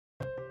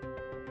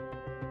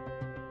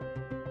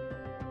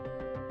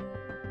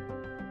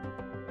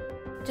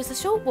Just a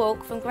short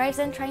walk from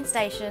Gravesend train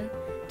station,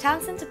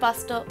 town centre bus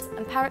stops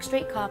and Parrot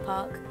Street car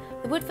park,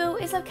 the Woodville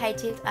is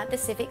located at the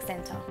Civic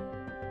Centre.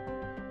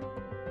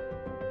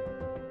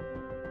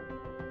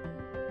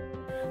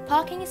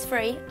 Parking is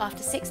free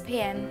after 6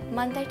 p.m.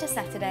 Monday to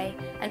Saturday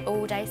and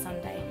all day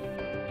Sunday.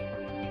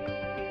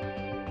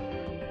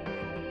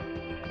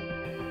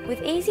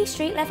 With easy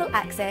street level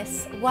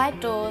access, wide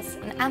doors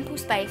and ample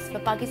space for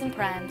buggies and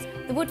prams,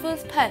 the Woodville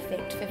is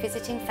perfect for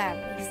visiting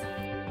families.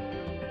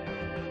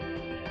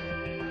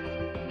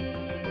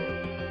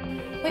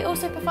 We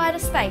also provide a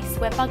space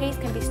where buggies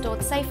can be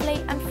stored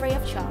safely and free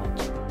of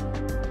charge.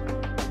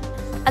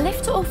 A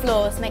lift to all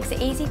floors makes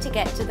it easy to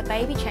get to the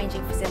baby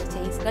changing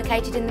facilities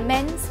located in the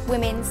men's,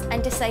 women's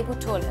and disabled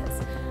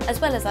toilets,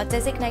 as well as our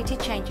designated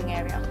changing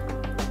area.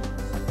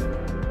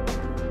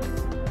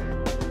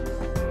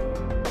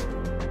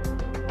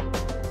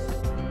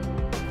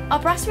 Our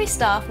brasserie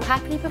staff will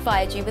happily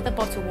provide you with a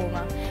bottle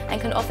warmer and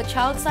can offer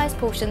child-sized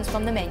portions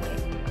from the menu.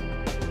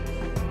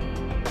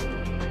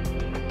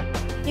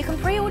 You can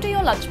pre-order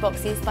your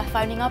lunchboxes by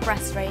phoning our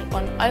brasserie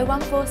on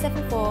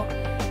 01474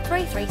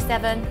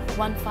 337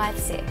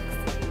 156.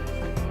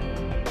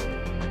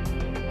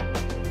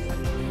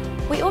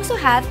 We also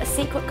have a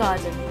secret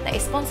garden that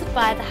is sponsored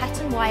by the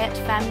Hatton Wyatt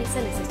Family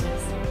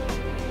Solicitors.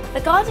 The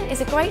garden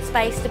is a great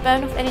space to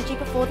burn off energy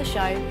before the show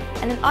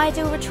and an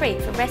ideal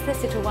retreat for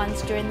restless little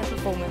ones during the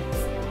performance.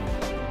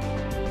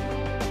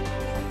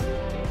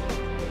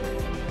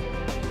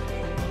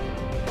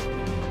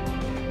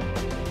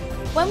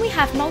 When we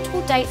have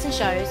multiple dates and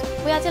shows,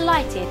 we are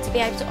delighted to be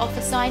able to offer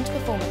signed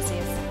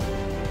performances.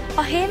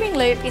 Our hearing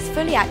loop is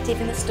fully active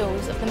in the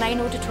stalls of the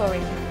main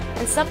auditorium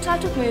and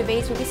subtitled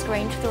movies will be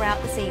screened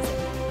throughout the season.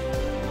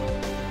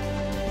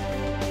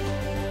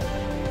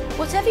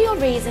 Whatever your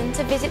reason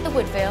to visit the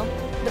Woodville,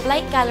 the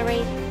Blake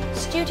Gallery,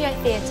 Studio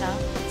Theatre,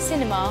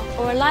 cinema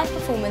or a live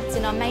performance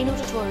in our main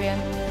auditorium,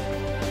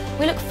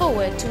 we look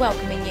forward to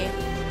welcoming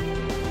you.